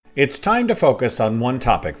It's time to focus on one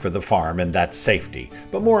topic for the farm, and that's safety,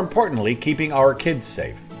 but more importantly, keeping our kids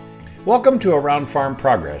safe. Welcome to Around Farm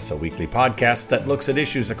Progress, a weekly podcast that looks at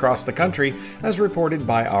issues across the country as reported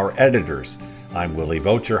by our editors. I'm Willie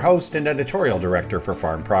Vogt, your host and editorial director for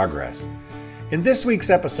Farm Progress. In this week's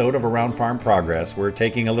episode of Around Farm Progress, we're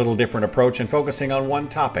taking a little different approach and focusing on one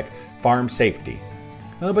topic, farm safety.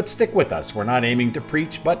 But stick with us, we're not aiming to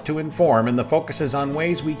preach but to inform, and the focus is on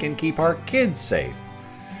ways we can keep our kids safe.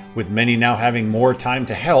 With many now having more time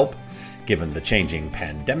to help, given the changing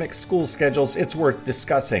pandemic school schedules, it's worth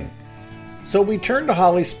discussing. So we turn to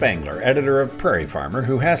Holly Spangler, editor of Prairie Farmer,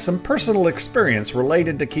 who has some personal experience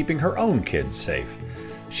related to keeping her own kids safe.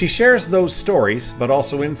 She shares those stories, but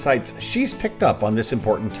also insights she's picked up on this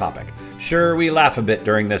important topic. Sure, we laugh a bit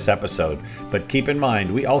during this episode, but keep in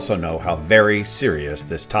mind we also know how very serious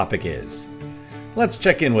this topic is. Let's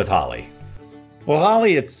check in with Holly. Well,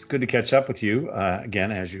 Holly, it's good to catch up with you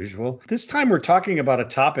again, as usual. This time we're talking about a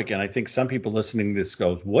topic, and I think some people listening to this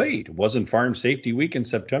goes, wait, wasn't Farm Safety Week in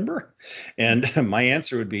September? And my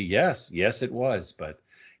answer would be yes, it was. But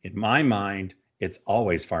in my mind, it's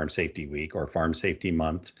always Farm Safety Week or Farm Safety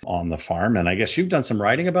Month on the farm. And I guess you've done some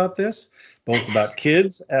writing about this, both about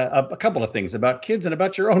kids, a couple of things about kids and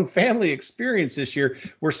about your own family experience this year,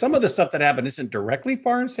 where some of the stuff that happened isn't directly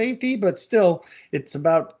farm safety, but still it's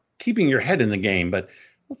about keeping your head in the game. But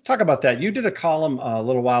let's talk about that. You did a column a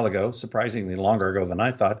little while ago, surprisingly longer ago than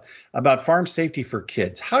I thought, about farm safety for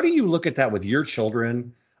kids. How do you look at that with your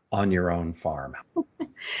children on your own farm?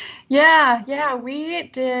 Yeah, I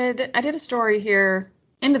did a story here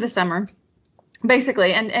into the summer,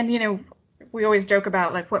 basically. And you know, we always joke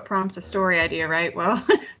about like what prompts a story idea, right? Well,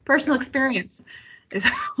 personal experience is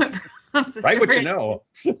what prompts a story. Write what you know.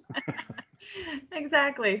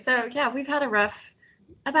 Exactly. So yeah, we've had a rough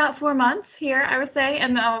about 4 months here, I would say.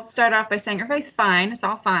 And I'll start off by saying everybody's fine. It's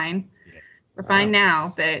all fine. Yes. We're fine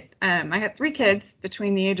now. But I got 3 kids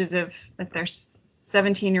between the ages of like their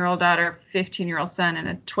 17-year-old daughter, 15-year-old son, and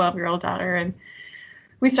a 12-year-old daughter. And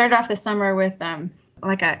we started off the summer with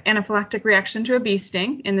like an anaphylactic reaction to a bee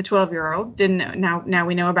sting in the 12-year-old. Didn't know. Now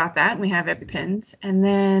we know about that, and we have EpiPens. And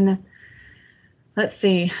then, let's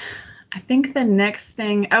see, I think the next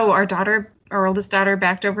thing, our oldest daughter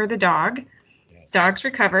backed over the dog. Yes. Dog's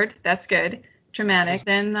recovered. That's good. Traumatic.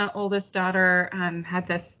 Then the oldest daughter had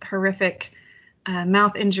this horrific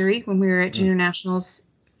mouth injury when we were at Junior Nationals.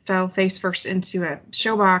 Fell face first into a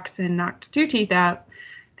show box and knocked 2 teeth out.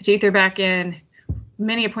 The teeth are back in.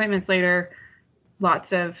 Many appointments later,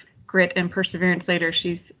 lots of grit and perseverance later,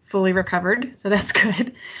 she's fully recovered. So that's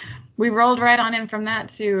good. We rolled right on in from that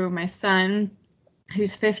to my son,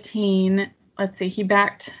 who's 15. Let's see, he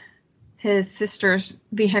backed his sister's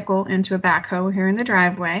vehicle into a backhoe here in the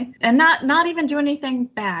driveway, and not even do anything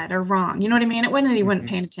bad or wrong. You know what I mean? It wasn't that he wasn't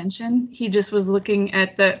paying attention. He just was looking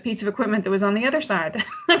at the piece of equipment that was on the other side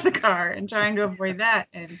of the car and trying to avoid that.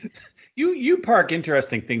 And you park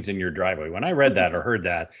interesting things in your driveway. When I read that or heard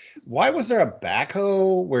that, why was there a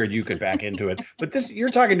backhoe where you could back into it? But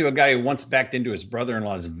you're talking to a guy who once backed into his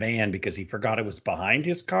brother-in-law's van because he forgot it was behind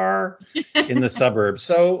his car in the suburbs.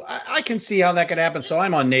 So I can see how that could happen. So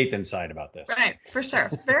I'm on Nathan's side about this. Right, for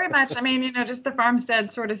sure. Very much. I mean, just the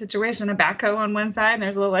farmstead sort of situation, a backhoe on one side and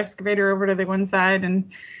there's a little excavator over to the one side,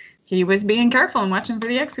 and he was being careful and watching for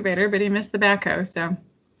the excavator, but he missed the backhoe. So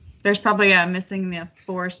there's probably a missing the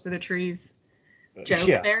forest for the trees joke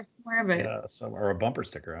there somewhere, but or a bumper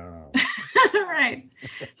sticker. I don't know. Right.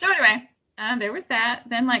 So anyway, there was that.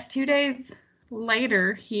 Then like 2 days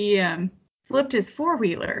later, he flipped his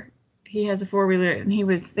 4-wheeler. He has a 4-wheeler,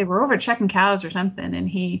 and they were over checking cows or something, and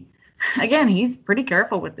he's pretty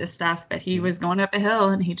careful with this stuff, but he was going up a hill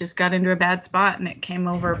and he just got into a bad spot and it came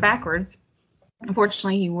over backwards.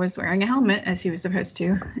 Unfortunately, he was wearing a helmet as he was supposed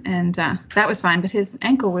to, and that was fine, but his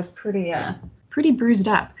ankle was pretty bruised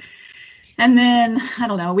up. And then, I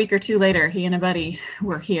don't know, a week or 2 later, he and a buddy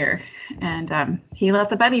were here, and he let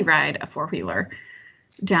the buddy ride a 4-wheeler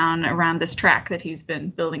down around this track that he's been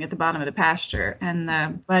building at the bottom of the pasture. And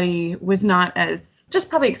the buddy was not just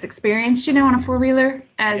probably as experienced, on a 4-wheeler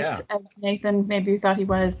as Nathan maybe thought he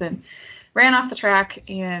was, and ran off the track,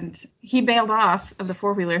 and he bailed off of the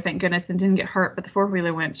 4-wheeler, thank goodness, and didn't get hurt, but the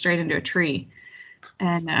 4-wheeler went straight into a tree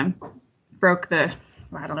and broke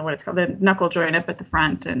I don't know what it's called, the knuckle joint up at the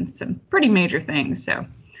front, and some pretty major things. So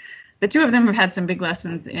the 2 of them have had some big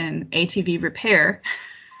lessons in ATV repair.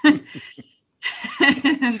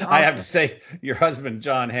 I have to say, your husband,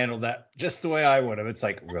 John, handled that just the way I would have. It's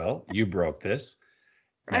like, well, you broke this.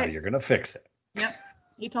 Right. Now you're going to fix it. Yep.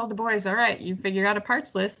 He told the boys, all right, you figure out a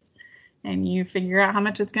parts list and you figure out how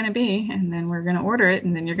much it's going to be, and then we're going to order it,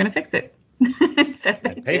 and then you're going to fix it. So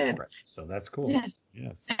they And pay did. for it. So that's cool. Yes.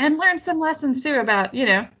 Yes. And learned some lessons too about,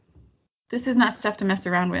 this is not stuff to mess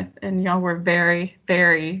around with. And y'all were very,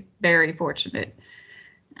 very, very fortunate.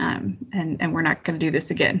 And we're not going to do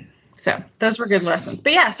this again. So those were good lessons.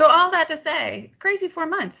 But yeah, so all that to say, crazy 4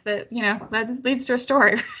 months that, that leads to a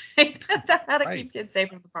story, right? About how to keep kids safe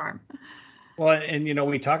on the farm. Well, and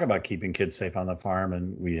we talk about keeping kids safe on the farm,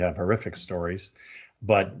 and we have horrific stories,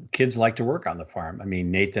 but kids like to work on the farm. I mean,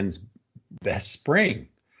 Nathan's best spring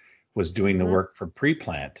was doing the work for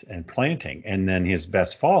pre-plant and planting, and then his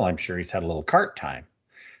best fall, I'm sure he's had a little cart time.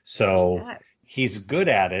 So he's good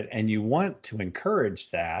at it, and you want to encourage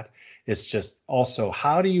that. It's just also,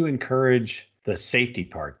 how do you encourage the safety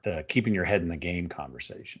part, the keeping your head in the game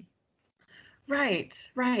conversation? Right.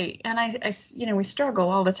 And I we struggle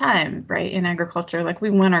all the time, right, in agriculture. Like, we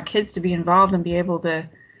want our kids to be involved and be able to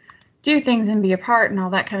do things and be a part and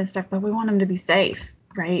all that kind of stuff, but we want them to be safe,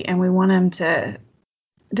 right? And we want them to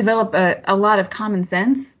develop a lot of common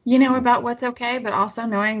sense, about what's okay, but also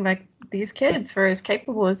knowing, like, these kids, for as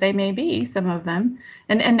capable as they may be, some of them,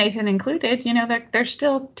 and Nathan included, they're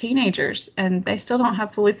still teenagers and they still don't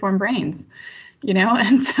have fully formed brains,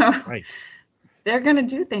 and so they're going to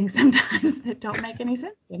do things sometimes that don't make any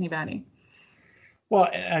sense to anybody. Well,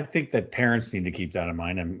 I think that parents need to keep that in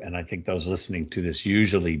mind, and I think those listening to this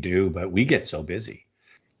usually do, but we get so busy.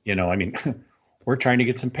 I mean, we're trying to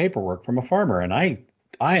get some paperwork from a farmer, and I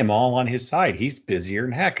am all on his side. He's busier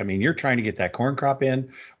than heck. I mean, you're trying to get that corn crop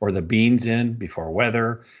in or the beans in before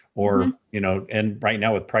weather, or, and right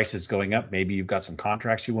now with prices going up, maybe you've got some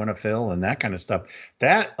contracts you want to fill and that kind of stuff.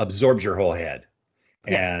 That absorbs your whole head.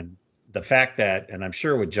 Yeah. And the fact that, and I'm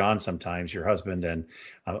sure with John sometimes, your husband and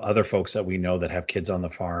other folks that we know that have kids on the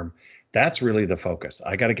farm, that's really the focus.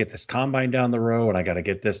 I got to get this combine down the road, and I got to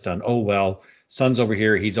get this done. Oh, well, son's over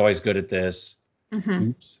here. He's always good at this.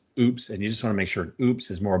 Oops. And you just want to make sure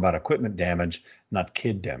oops is more about equipment damage, not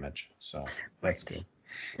kid damage. So that's good.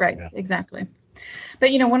 Right. Yeah. Exactly.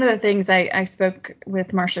 But, one of the things I spoke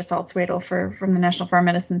with Marcia Saltzwedel from the National Farm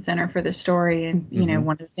Medicine Center for this story. And,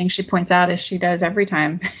 one of the things she points out, as she does every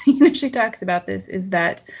time, she talks about this, is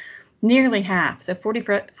that nearly half, so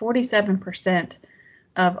 47%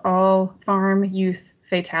 of all farm youth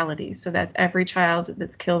fatalities. So that's every child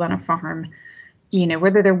that's killed on a farm,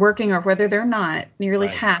 whether they're working or whether they're not, nearly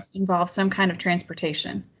half involve some kind of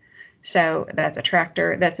transportation. So that's a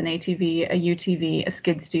tractor, that's an ATV, a UTV, a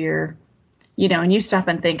skid steer, and you stop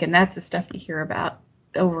and think, and that's the stuff you hear about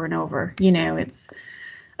over and over. It's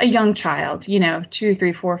a young child, 2,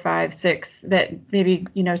 3, 4, 5, 6, that maybe,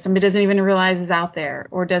 somebody doesn't even realize is out there,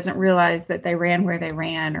 or doesn't realize that they ran where they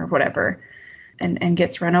ran or whatever, and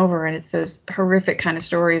gets run over. And it's those horrific kind of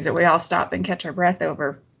stories that we all stop and catch our breath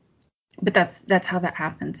over. But that's how that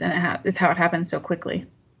happens, and it's how it happens so quickly.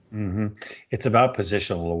 It's about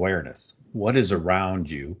positional awareness. What is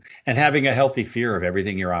around you, and having a healthy fear of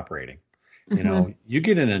everything you're operating. You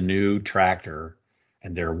get in a new tractor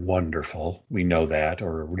and they're wonderful. We know that.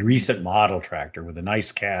 Or a recent model tractor with a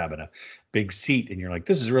nice cab and a big seat. And you're like,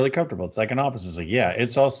 this is really comfortable. It's like an office. It's like, yeah,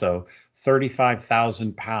 it's also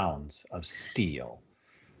 35,000 pounds of steel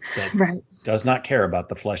that does not care about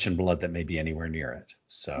the flesh and blood that may be anywhere near it.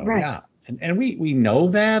 So, yeah. And we know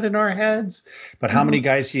that in our heads. But how many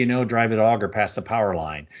guys do you know drive a dog or pass the power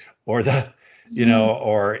line, or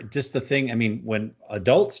or just the thing? I mean, when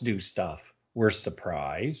adults do stuff, we're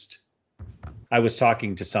surprised. I was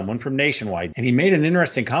talking to someone from Nationwide, and he made an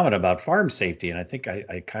interesting comment about farm safety, and I think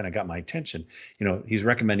I kind of got my attention. He's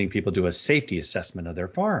recommending people do a safety assessment of their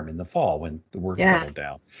farm in the fall when the work settled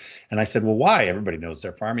down. And I said, well, why? Everybody knows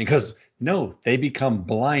their farm. He goes, no, they become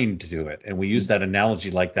blind to do it. And we use that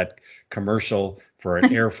analogy like that commercial for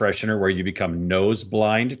an air freshener where you become nose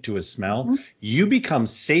blind to a smell. You become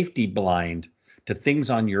safety blind to things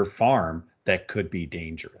on your farm that could be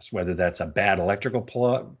dangerous, whether that's a bad electrical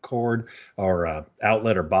cord or a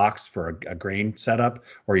outlet or box for a grain setup,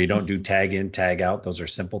 or you don't do tag in, tag out. Those are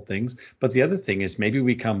simple things. But the other thing is maybe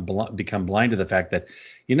we become blind to the fact that,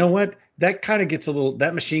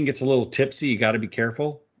 that machine gets a little tipsy. You got to be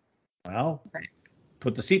careful. Well,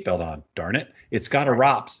 put the seatbelt on. Darn it. It's got a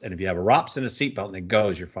ROPS. And if you have a ROPS and a seatbelt and it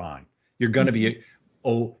goes, you're fine. You're going to be,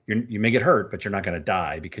 you may get hurt, but you're not going to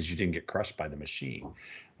die because you didn't get crushed by the machine.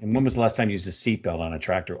 And when was the last time you used a seatbelt on a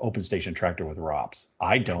tractor, open station tractor with ROPS?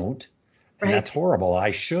 I don't. And that's horrible. I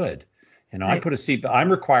should. I put a seatbelt. I'm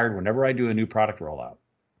required whenever I do a new product rollout.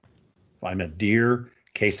 If I'm at Deere,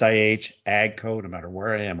 Case IH, AGCO, no matter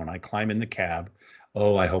where I am, when I climb in the cab,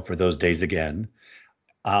 I hope for those days again.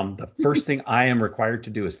 The first thing I am required to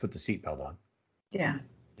do is put the seatbelt on. Yeah.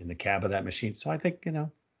 In the cab of that machine. So I think,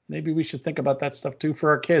 maybe we should think about that stuff too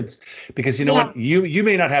for our kids, because you know Yeah. what, you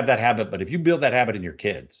may not have that habit, but if you build that habit in your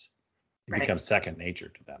kids, it Right. becomes second nature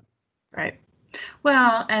to them. Right.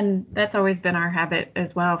 Well, and that's always been our habit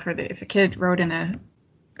as well. If a kid rode in a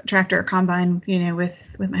tractor or combine, with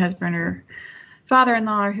my husband or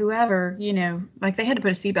father-in-law or whoever, like they had to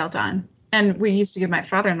put a seatbelt on. And we used to give my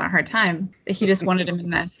father-in-law a hard time. He just wanted him in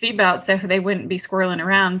the seatbelt so they wouldn't be squirreling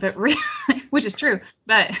around, but which is true.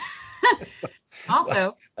 But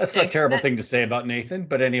also, That's a terrible thing to say about Nathan,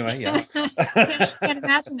 but anyway, yeah. can't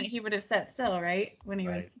imagine that he would have sat still, right, when he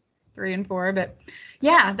Right. was 3 and 4. But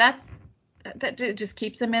yeah, that just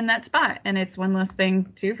keeps them in that spot, and it's one less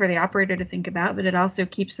thing too for the operator to think about, but it also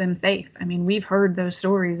keeps them safe. I mean, we've heard those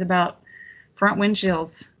stories about front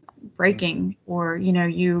windshields breaking, or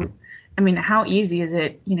how easy is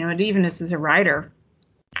it, and even as a rider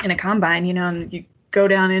in a combine, and you go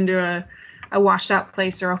down into a washed out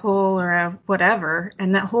place or a hole or a whatever,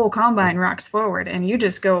 and that whole combine rocks forward and you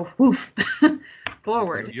just go woof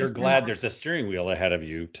forward. You're glad there's a steering wheel ahead of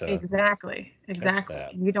you to Exactly.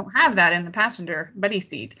 that. You don't have that in the passenger buddy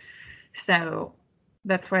seat. So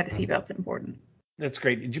that's why the seatbelt's important. That's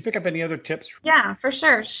great. Did you pick up any other tips? Yeah, for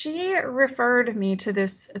sure. She referred me to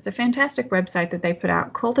this. It's a fantastic website that they put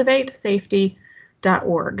out,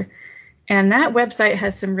 cultivatesafety.org. And that website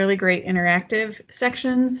has some really great interactive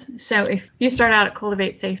sections. So if you start out at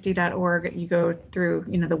cultivatesafety.org, you go through,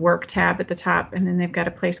 the work tab at the top, and then they've got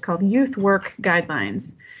a place called Youth Work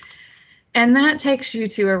Guidelines. And that takes you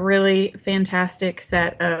to a really fantastic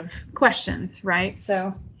set of questions, right?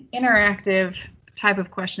 So interactive type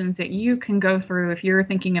of questions that you can go through if you're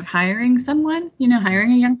thinking of hiring someone,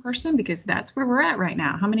 hiring a young person, because that's where we're at right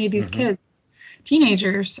now. How many of these kids,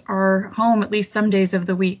 teenagers, are home at least some days of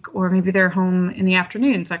the week, or maybe they're home in the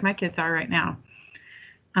afternoons like my kids are right now.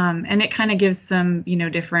 And it kind of gives some,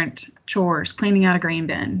 different chores, cleaning out a grain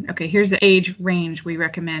bin. Okay, here's the age range we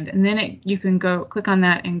recommend. And then you can go click on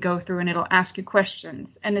that and go through, and it'll ask you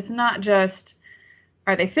questions. And it's not just,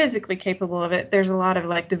 are they physically capable of it? There's a lot of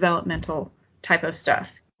like developmental type of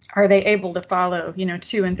stuff. Are they able to follow,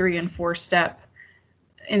 2 and 3 and 4 step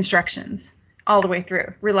instructions all the way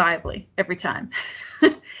through reliably every time?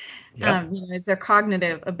 Yep. Is their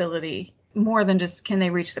cognitive ability more than just, can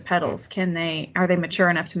they reach the pedals? Are they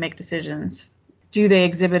mature enough to make decisions? Do they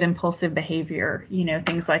exhibit impulsive behavior?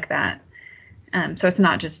 Things like that. So it's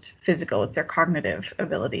not just physical, it's their cognitive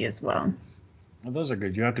ability as well. Well, those are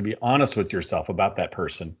good. You have to be honest with yourself about that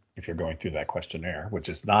person if you're going through that questionnaire, which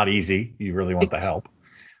is not easy. You really want the help.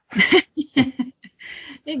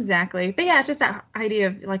 Exactly. But yeah, just that idea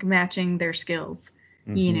of like matching their skills,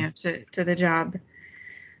 to the job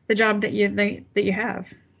that you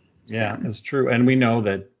have. Yeah, it's true. And we know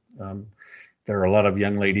that there are a lot of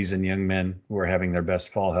young ladies and young men who are having their best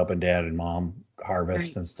fall helping dad and mom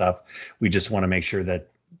harvest and stuff. We just want to make sure that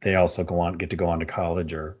they also get to go on to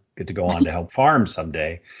college or get to go on to help farm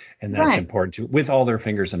someday. And that's important too, with all their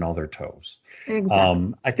fingers and all their toes.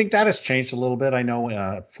 Exactly. I think that has changed a little bit. I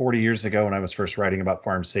know 40 years ago when I was first writing about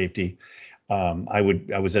farm safety, I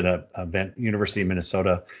was at a event, University of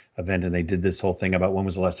Minnesota event, and they did this whole thing about when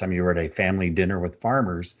was the last time you were at a family dinner with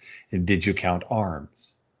farmers, and did you count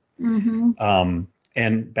arms?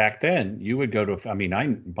 And back then you would go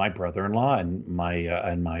to, my brother-in-law and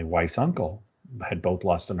my wife's uncle had both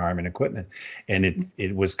lost an arm in equipment, and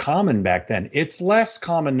it was common back then. It's less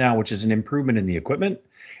common now, which is an improvement in the equipment.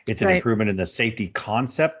 It's an improvement in the safety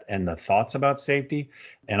concept and the thoughts about safety.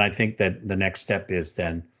 And I think that the next step is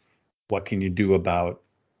then, what can you do about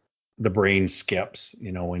the brain skips?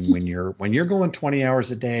 When you're going 20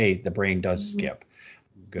 hours a day, the brain does skip.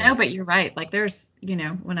 No, but you're right. Like there's,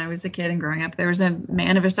 when I was a kid and growing up, there was a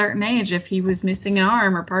man of a certain age, if he was missing an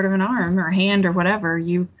arm or part of an arm or a hand or whatever,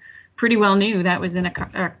 you pretty well knew that was in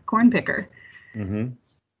a corn picker.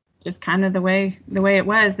 Just kind of the way it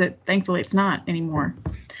was, that thankfully it's not anymore.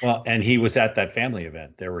 Well, and he was at that family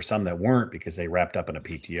event. There were some that weren't because they wrapped up in a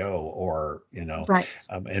PTO or,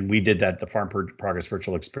 and we did that. The Farm Progress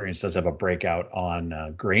Virtual Experience does have a breakout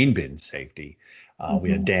on grain bin safety.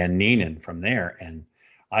 We had Dan Neenan from there, and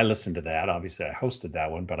I listened to that. Obviously, I hosted that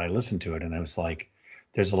one, but I listened to it, and I was like,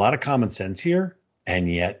 there's a lot of common sense here,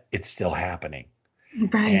 and yet it's still happening.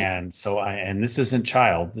 Right. And so this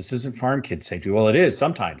isn't farm kid safety. Well, it is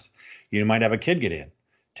sometimes. You might have a kid get in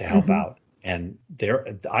to help out. And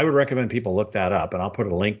I would recommend people look that up, and I'll put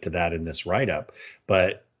a link to that in this write-up,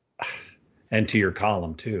 and to your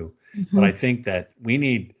column too. But I think that we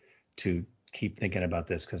need to keep thinking about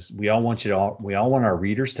this, because we all want our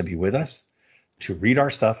readers to be with us, to read our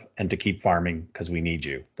stuff, and to keep farming, because we need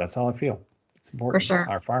you. That's how I feel. It's important for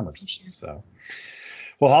our farmers. So.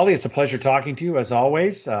 Well, Holly, it's a pleasure talking to you as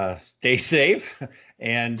always. Stay safe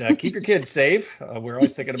and keep your kids safe. We're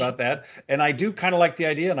always thinking about that. And I do kind of like the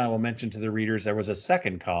idea, and I will mention to the readers, there was a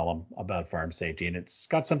second column about farm safety, and it's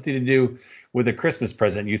got something to do with a Christmas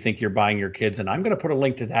present you think you're buying your kids. And I'm going to put a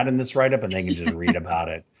link to that in this write-up, and they can just read about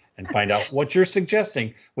it and find out what you're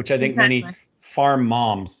suggesting, which I think many farm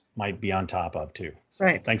moms might be on top of too. So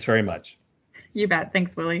right. Thanks very much. You bet.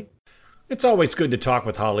 Thanks, Willie. It's always good to talk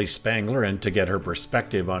with Holly Spangler and to get her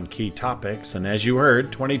perspective on key topics. And as you heard,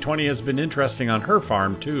 2020 has been interesting on her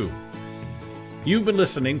farm too. You've been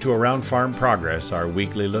listening to Around Farm Progress, our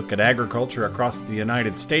weekly look at agriculture across the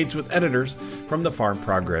United States with editors from the Farm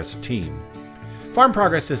Progress team. Farm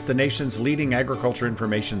Progress is the nation's leading agriculture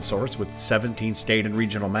information source with 17 state and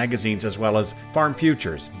regional magazines, as well as Farm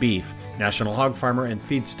Futures, Beef, National Hog Farmer, and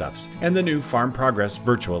Feedstuffs, and the new Farm Progress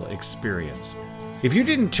virtual experience. If you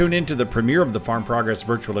didn't tune into the premiere of the Farm Progress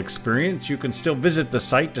virtual experience, you can still visit the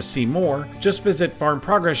site to see more. Just visit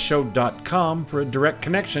farmprogressshow.com for a direct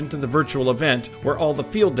connection to the virtual event, where all the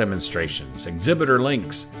field demonstrations, exhibitor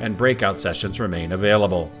links, and breakout sessions remain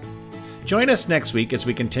available. Join us next week as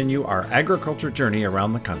we continue our agriculture journey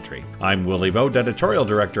around the country. I'm Willie Vogt, Editorial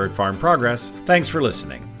Director at Farm Progress. Thanks for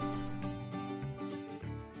listening.